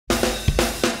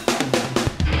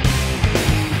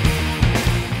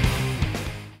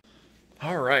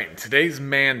Alright, today's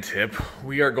man tip,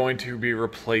 we are going to be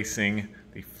replacing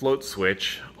the float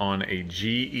switch on a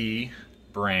GE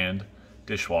brand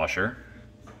dishwasher.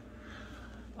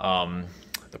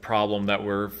 The problem that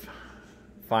we're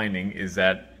finding is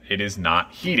that it is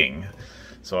not heating.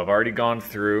 So I've already gone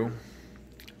through,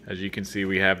 as you can see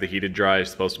we have the heated dry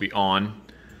is supposed to be on,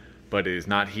 but it is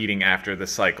not heating after the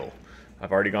cycle.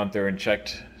 I've already gone through and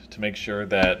checked to make sure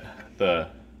that the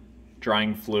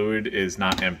drying fluid is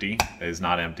not empty. It is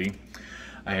not empty.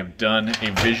 I have done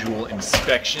a visual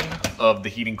inspection of the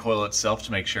heating coil itself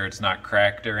to make sure it's not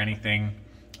cracked or anything.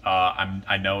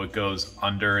 I know it goes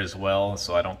under as well,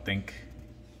 so I don't think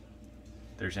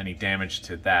there's any damage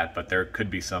to that, but there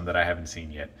could be some that I haven't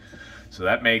seen yet. So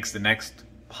that makes the next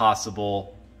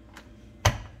possible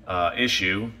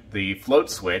issue the float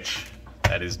switch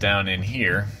that is down in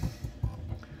here.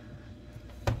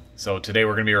 So today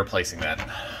we're going to be replacing that.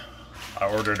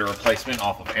 I ordered a replacement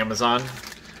off of Amazon,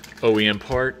 OEM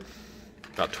part,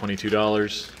 about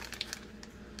 $22.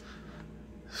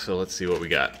 So let's see what we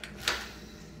got. A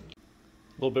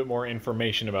little bit more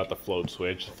information about the float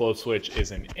switch. The float switch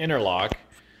is an interlock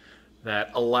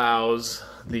that allows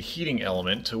the heating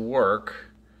element to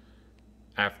work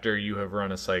after you have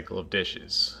run a cycle of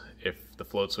dishes. If the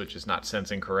float switch is not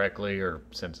sensing correctly, or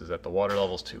senses that the water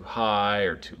level is too high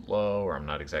or too low, or I'm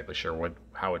not exactly sure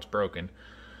how it's broken,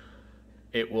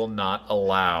 it will not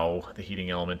allow the heating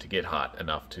element to get hot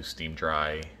enough to steam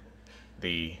dry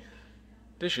the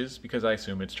dishes, because I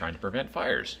assume it's trying to prevent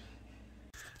fires.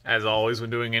 As always when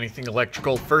doing anything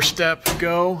electrical, first step,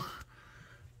 go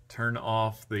turn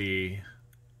off the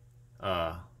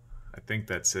I think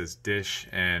that says dish,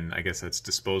 and I guess that's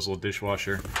disposal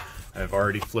dishwasher. I've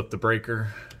already flipped the breaker,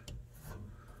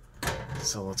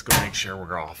 so let's go make sure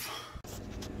we're off.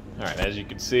 Alright, as you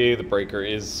can see, the breaker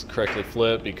is correctly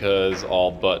flipped because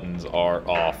all buttons are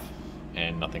off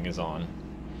and nothing is on.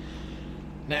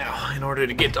 Now, in order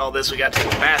to get to all this, we got to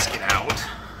take the basket out.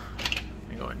 Let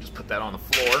me go ahead and just put that on the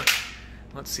floor.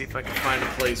 Let's see if I can find a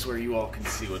place where you all can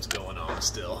see what's going on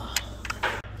still.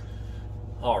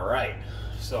 Alright,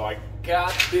 so I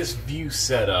got this view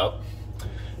set up.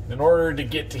 In order to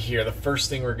get to here, the first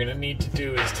thing we're going to need to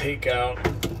do is take out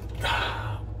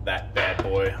that bad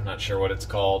boy. I'm not sure what it's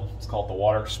called. It's called the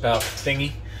water spout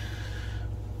thingy.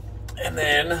 And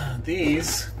then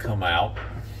these come out.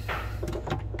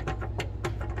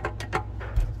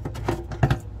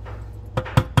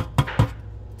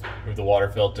 Move the water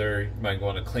filter. You might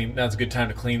want to clean. Now's a good time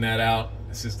to clean that out.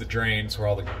 This is the drains where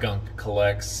all the gunk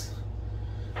collects.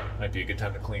 Might be a good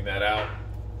time to clean that out.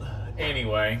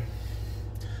 Anyway.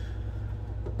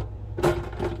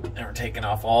 And we're taking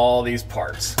off all these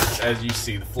parts. As you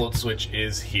see, the float switch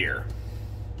is here.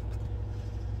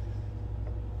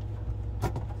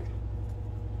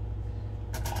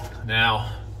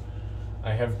 Now,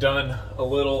 I have done a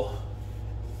little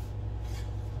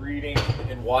reading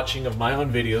and watching of my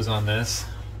own videos on this,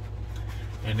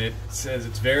 and it says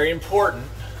it's very important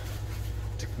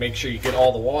to make sure you get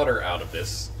all the water out of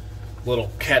this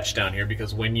little catch down here,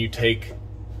 because when you take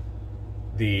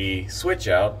the switch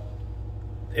out,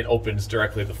 it opens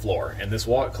directly to the floor, and this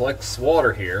collects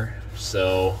water here,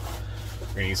 so we're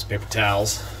going to use some paper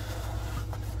towels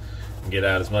and get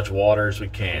out as much water as we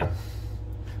can.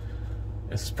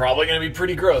 This is probably going to be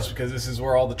pretty gross because this is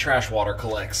where all the trash water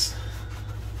collects.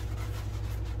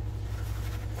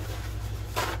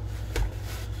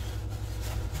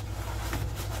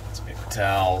 Some paper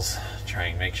towels, try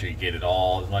and make sure you get it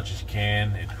all as much as you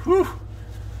can, and whew!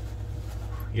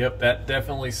 Yep, that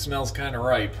definitely smells kind of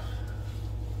ripe.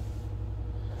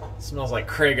 Smells like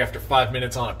Craig after 5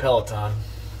 minutes on a Peloton.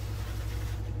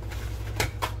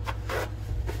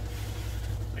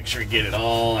 Make sure you get it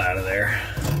all out of there.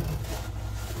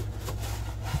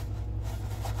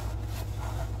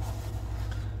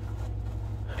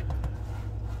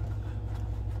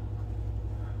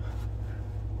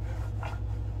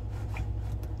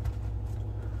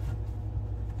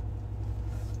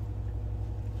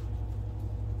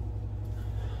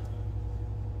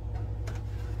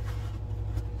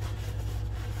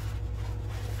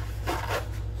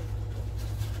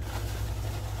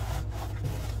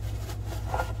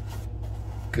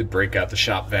 Could break out the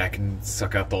shop vac and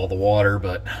suck out all the water,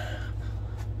 but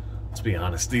let's be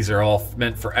honest, these are all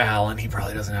meant for Al, and he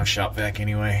probably doesn't have shop vac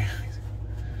anyway.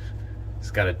 He's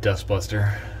got a dust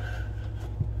buster.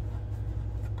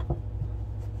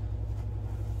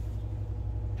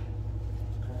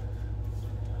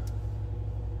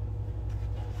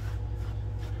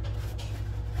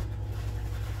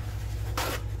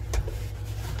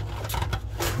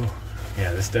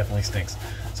 Yeah, this definitely stinks.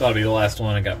 This ought to be the last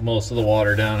one. I got most of the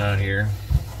water down out here.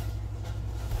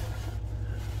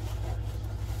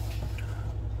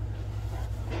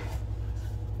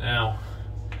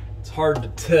 hard to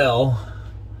tell,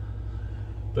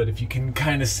 but if you can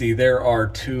kind of see, there are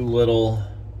two little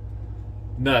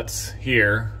nuts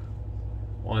here.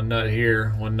 One nut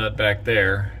here, one nut back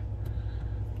there.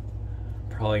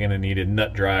 Probably gonna need a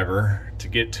nut driver to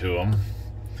get to them.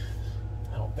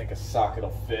 I don't think a socket will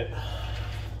fit.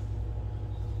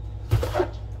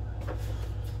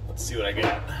 Let's see what I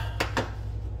got.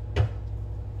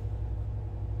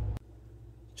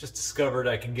 Just discovered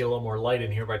I can get a little more light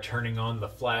in here by turning on the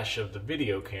flash of the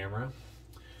video camera.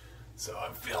 So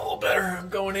I'm feeling a little better. I'm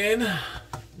going in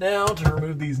now to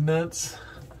remove these nuts.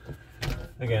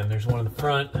 Again, there's one in the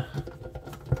front,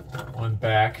 one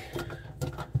back.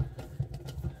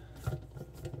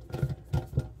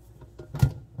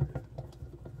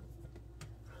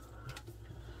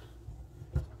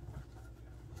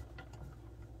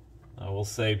 I will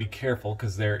say be careful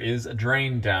because there is a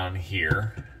drain down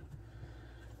here.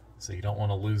 So you don't want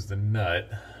to lose the nut.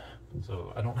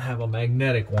 So I don't have a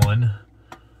magnetic one.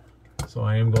 So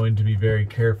I am going to be very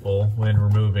careful when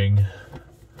removing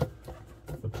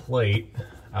the plate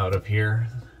out of here.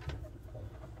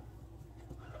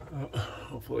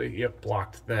 Hopefully, yep,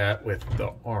 blocked that with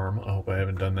the arm. I hope I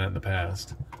haven't done that in the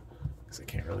past because I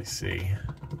can't really see.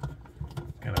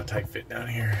 Kind of a tight fit down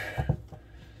here.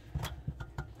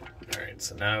 All right,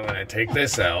 so now when I take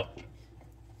this out,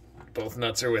 both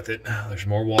nuts are with it. There's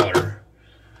more water.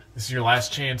 This is your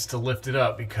last chance to lift it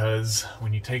up because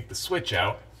when you take the switch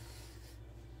out,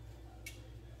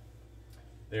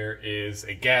 there is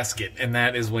a gasket, and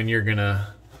that is when you're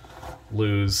gonna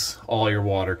lose all your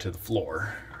water to the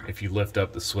floor if you lift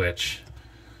up the switch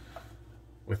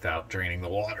without draining the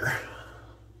water.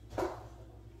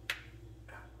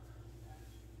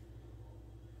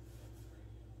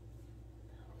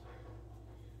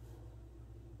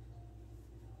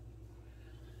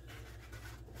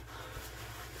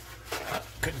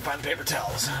 Couldn't find paper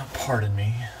towels. Pardon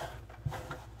me.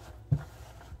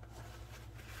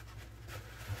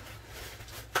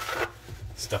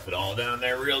 Stuff it all down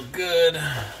there real good.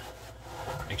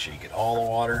 Make sure you get all the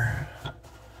water.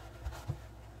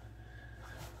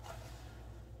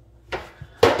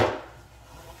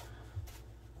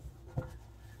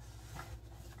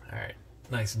 Alright,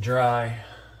 nice and dry.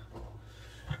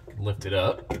 Lift it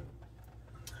up.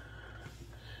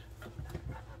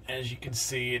 As you can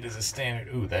see, it is a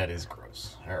standard. Ooh, that is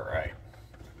gross. Alright.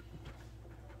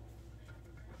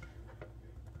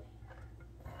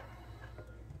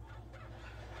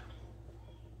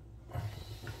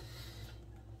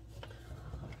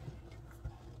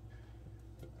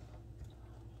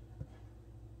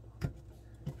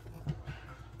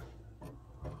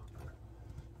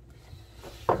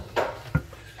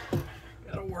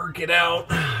 Gotta work it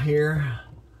out here.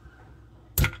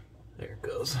 There it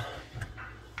goes.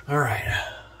 All right,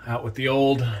 out with the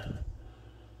old,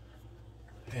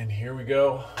 and here we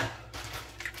go,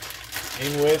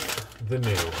 in with the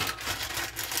new.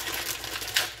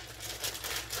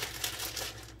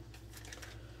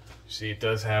 See, it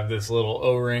does have this little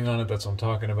O-ring on it, that's what I'm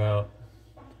talking about.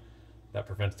 That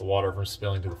prevents the water from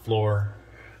spilling to the floor.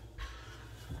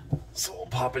 So we'll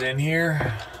pop it in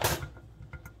here.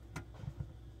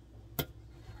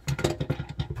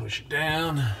 Push it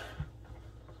down.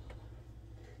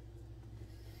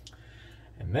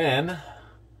 And then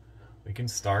we can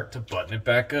start to button it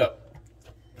back up.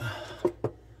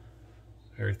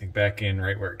 Everything back in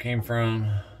right where it came from.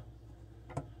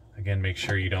 Again, make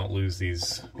sure you don't lose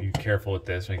these. Be careful with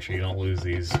this. Make sure you don't lose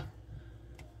these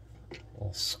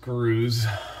little screws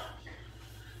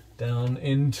down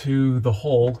into the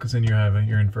hole, because then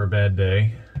you're in for a bad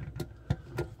day.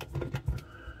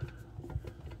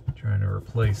 Trying to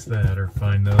replace that or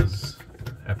find those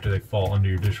after they fall under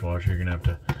your dishwasher. You're gonna have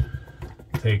to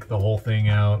take the whole thing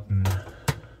out and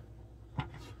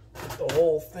put the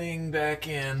whole thing back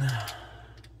in.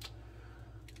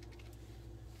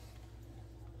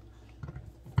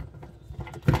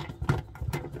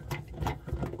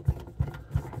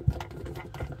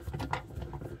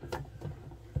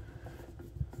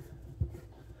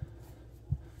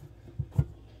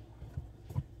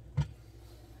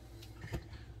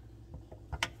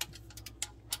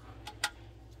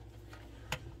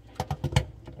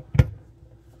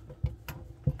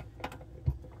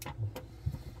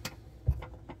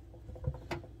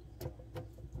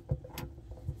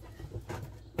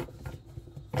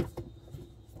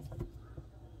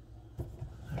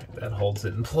 That holds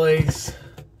it in place,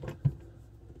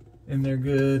 and they're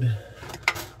good.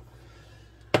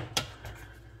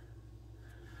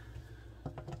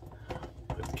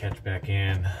 Put the catch back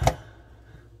in.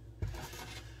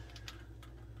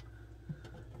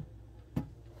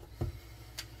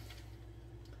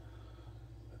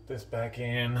 Put this back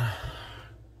in.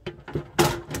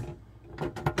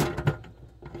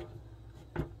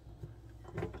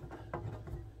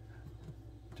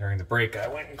 During the break, I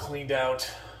went and cleaned out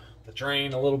the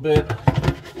drain a little bit.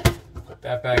 Put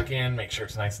that back in, make sure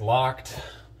it's nice and locked.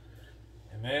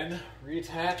 And then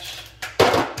reattach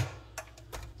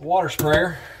the water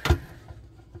sprayer.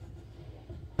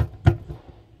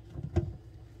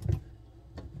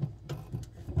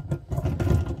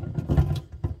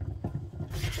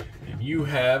 And you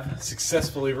have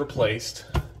successfully replaced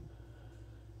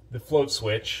the float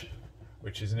switch,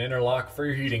 which is an interlock for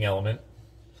your heating element,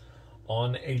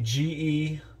 on a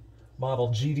GE model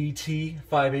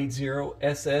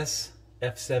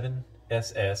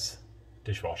GDT580SSF7SS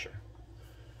dishwasher.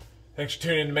 Thanks for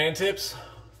tuning in to Man Tips.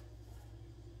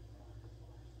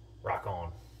 Rock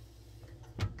on.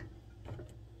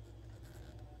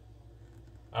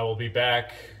 I will be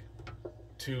back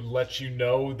to let you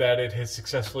know that it has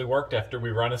successfully worked after we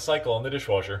run a cycle on the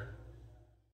dishwasher.